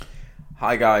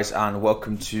Hi guys, and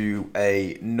welcome to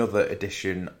another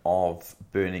edition of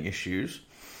Burning Issues.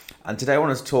 And today I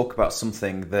want to talk about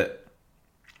something that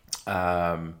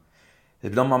has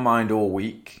been on my mind all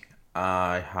week.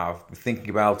 I have been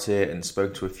thinking about it and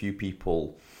spoke to a few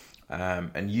people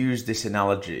and used this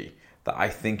analogy that I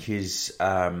think is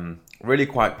really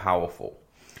quite powerful.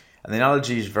 And the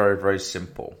analogy is very, very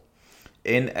simple.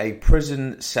 In a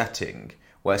prison setting,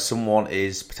 where someone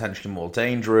is potentially more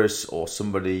dangerous or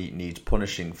somebody needs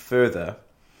punishing further,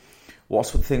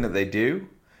 what's the thing that they do?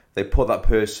 They put that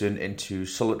person into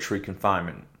solitary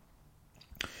confinement.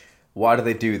 Why do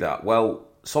they do that? Well,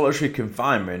 solitary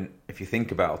confinement, if you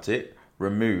think about it,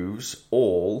 removes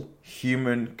all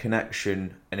human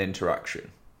connection and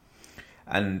interaction.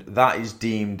 And that is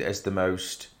deemed as the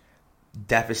most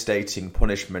devastating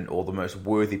punishment or the most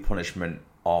worthy punishment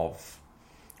of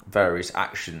various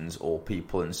actions or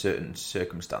people in certain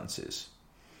circumstances.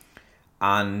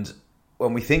 And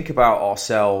when we think about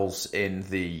ourselves in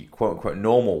the quote-unquote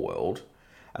normal world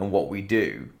and what we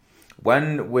do,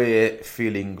 when we're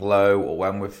feeling low or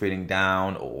when we're feeling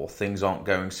down or things aren't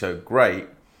going so great,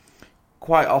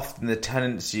 quite often the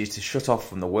tendency is to shut off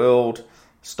from the world,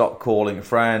 stop calling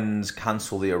friends,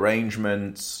 cancel the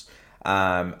arrangements,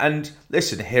 and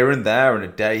listen, here and there, and a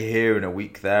day here and a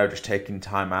week there, just taking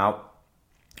time out.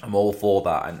 I'm all for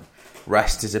that, and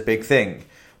rest is a big thing.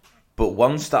 But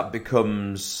once that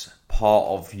becomes part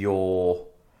of your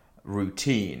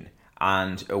routine,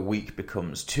 and a week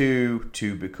becomes two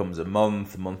becomes a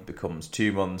month becomes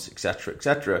 2 months, etc.,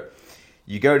 etc.,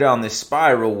 you go down this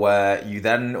spiral where you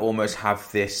then almost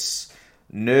have this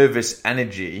nervous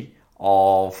energy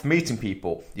of meeting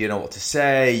people. You know what to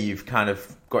say, you've kind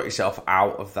of got yourself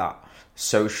out of that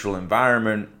social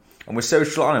environment, and we're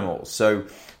social animals, so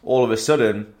all of a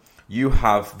sudden, you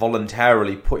have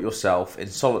voluntarily put yourself in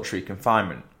solitary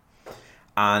confinement.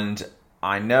 And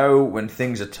I know when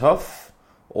things are tough,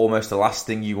 almost the last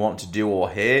thing you want to do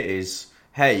or hear is,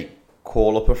 hey,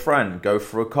 call up a friend, go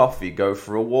for a coffee, go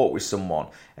for a walk with someone,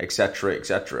 etc.,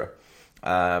 etc.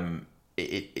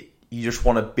 You just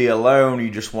want to be alone,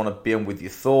 you just want to be in with your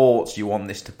thoughts, you want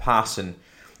this to pass, and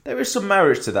there is some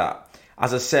merit to that.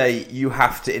 As I say, you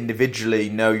have to individually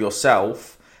know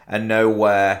yourself and know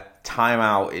where time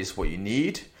out is what you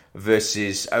need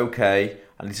versus, okay,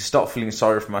 I need to stop feeling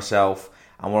sorry for myself.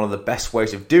 And one of the best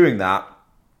ways of doing that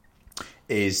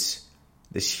is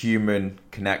this human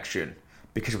connection.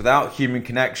 Because without human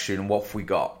connection, what have we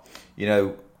got? You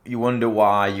know, you wonder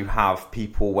why you have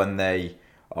people when they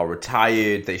are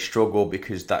retired, they struggle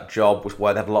because that job was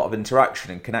where they had a lot of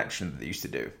interaction and connection that they used to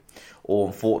do. Or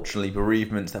unfortunately,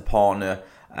 bereavements, their partner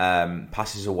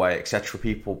passes away, etc.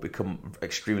 People become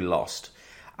extremely lost.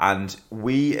 And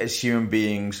we as human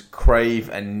beings crave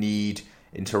and need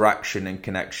interaction and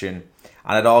connection.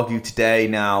 And I'd argue today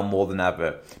now more than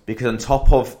ever, because on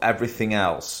top of everything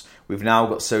else, we've now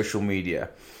got social media.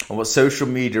 And what social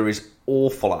media is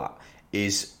awful at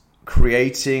is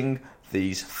creating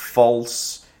these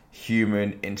false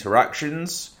human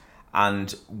interactions.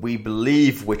 And we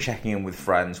believe we're checking in with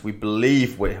friends. We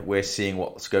believe we're seeing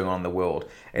what's going on in the world.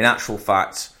 In actual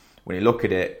fact, when you look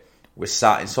at it, we're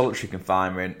sat in solitary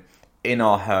confinement in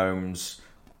our homes,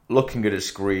 looking at a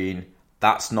screen.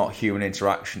 That's not human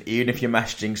interaction. Even if you're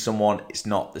messaging someone, it's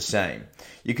not the same.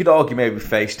 You could argue maybe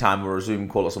FaceTime or a Zoom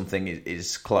call or something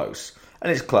is close. And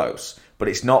it's close, but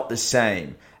it's not the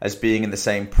same as being in the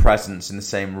same presence, in the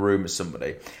same room as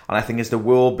somebody. And I think as the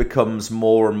world becomes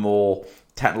more and more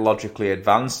technologically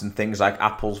advanced, and things like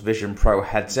Apple's Vision Pro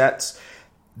headsets,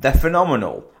 they're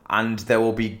phenomenal, and there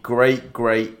will be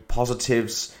great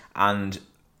positives and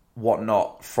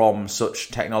whatnot from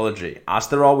such technology, as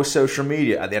there are with social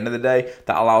media. At the end of the day,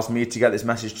 that allows me to get this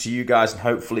message to you guys, and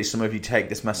hopefully some of you take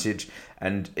this message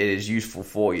and it is useful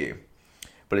for you.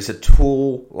 But it's a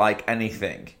tool like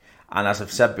anything. And as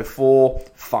I've said before,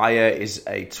 fire is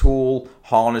a tool.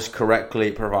 Harnessed correctly,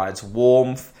 it provides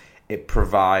warmth. It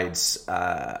provides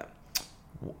a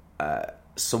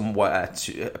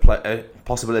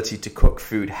possibility to cook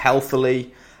food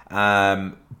healthily,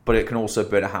 but it can also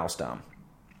burn a house down.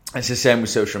 It's the same with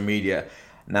social media.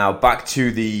 Now, back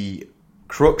to the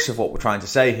crux of what we're trying to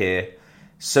say here.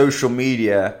 Social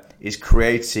media is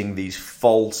creating these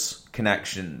false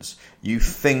connections. You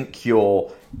think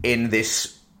you're in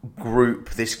this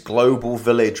group, this global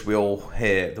village we all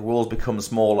hear. The world's become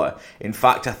smaller. In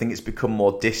fact, I think it's become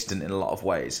more distant in a lot of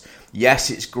ways. Yes,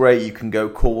 it's great you can go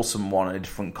call someone on a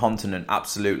different continent,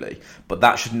 absolutely. But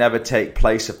that should never take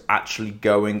place of actually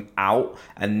going out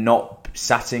and not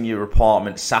sat in your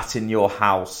apartment, sat in your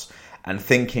house and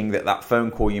thinking that that phone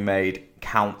call you made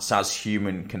counts as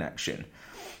human connection.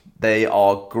 They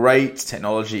are great.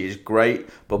 Technology is great,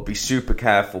 but be super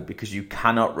careful because you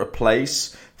cannot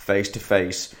replace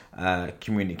face-to-face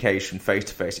communication,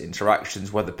 face-to-face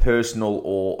interactions, whether personal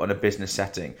or in a business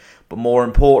setting. But more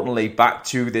importantly, back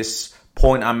to this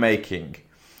point I'm making,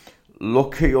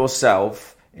 look at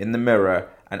yourself in the mirror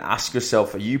and ask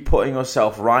yourself, are you putting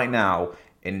yourself right now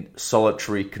in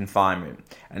solitary confinement?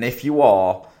 And if you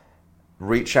are,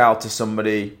 reach out to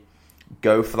somebody,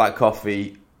 go for that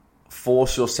coffee,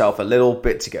 force yourself a little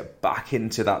bit to get back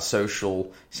into that social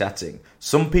setting.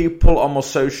 Some people are more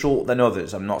social than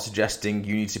others. I'm not suggesting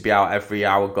you need to be out every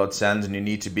hour God sends and you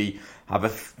need to have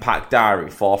a packed diary,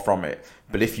 far from it.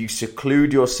 But if you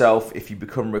seclude yourself, if you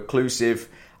become reclusive,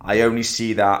 I only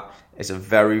see that as a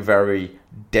very, very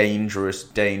dangerous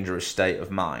state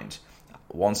of mind.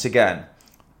 Once again,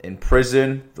 in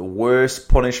prison, the worst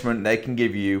punishment they can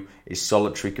give you is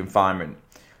solitary confinement.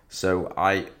 So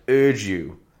I urge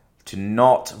you to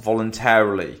not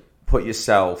voluntarily put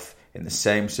yourself in the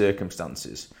same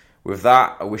circumstances. With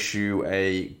that, I wish you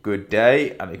a good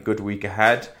day and a good week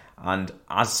ahead. And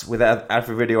as with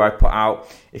every video I put out,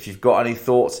 if you've got any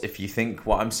thoughts, if you think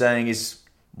what I'm saying is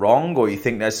wrong, or you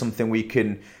think there's something we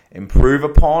can improve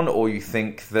upon, or you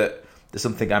think that there's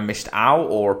something I missed out,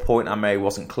 or a point I made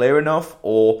wasn't clear enough,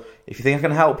 or if you think I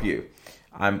can help you,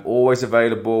 I'm always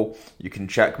available. You can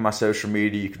check my social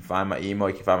media, you can find my email,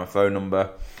 you can find my phone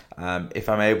number. If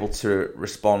I'm able to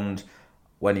respond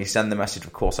when you send the message,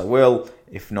 of course I will.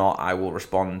 If not, I will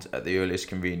respond at the earliest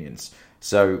convenience.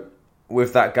 So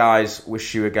with that, guys,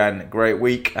 wish you again a great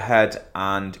week ahead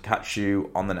and catch you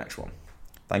on the next one.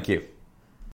 Thank you.